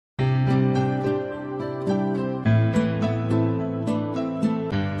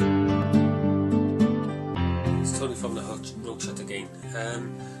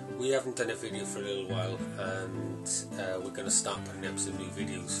we haven't done a video for a little while, and we're going to start putting up some new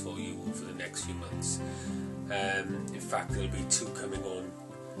videos for you over the next few months. In fact, there'll be 2 coming on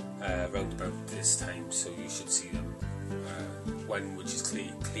round about this time, so you should see them. One which is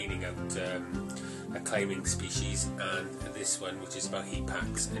cleaning out a climbing species, and this one which is about heat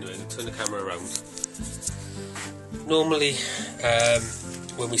packs. Anyway, I'm going to turn the camera around. Normally,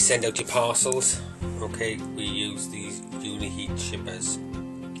 when we send out your parcels, okay, we use these Uniheat shippers.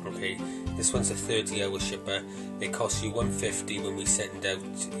 Okay, this one's a 30-hour shipper. They cost you $150 when we send out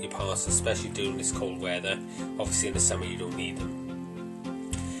your parcels, especially during this cold weather. Obviously in the summer you don't need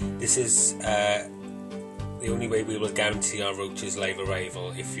them. This is the only way we will guarantee our roaches live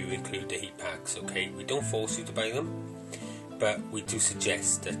arrival if you include the heat packs. Okay, we don't force you to buy them, but we do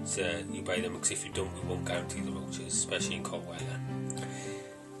suggest that you buy them, because if you don't, we won't guarantee the roaches, especially in cold weather.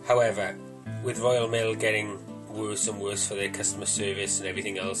 However, with Royal Mail getting worse and worse for their customer service and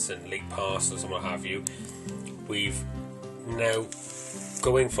everything else, and late parcels and what have you, we've now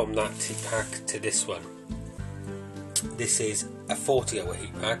going from that heat pack to this one. This is a 40-hour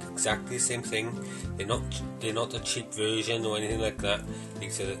heat pack, exactly the same thing. They're not a cheap version or anything like that.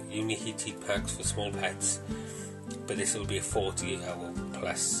 These are Uniheat heat packs for small pets, but this will be a 40-hour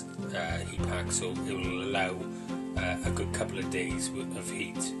plus heat pack, so it will allow a good couple of days of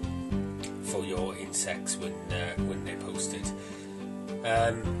heat for your insects when they're posted.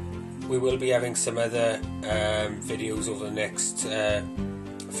 We will be having some other videos over the next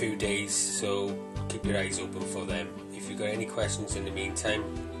few days, so keep your eyes open for them. If you've got any questions in the meantime,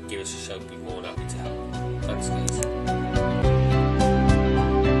 give us a shout. We'll be more than happy to help. Thanks, guys.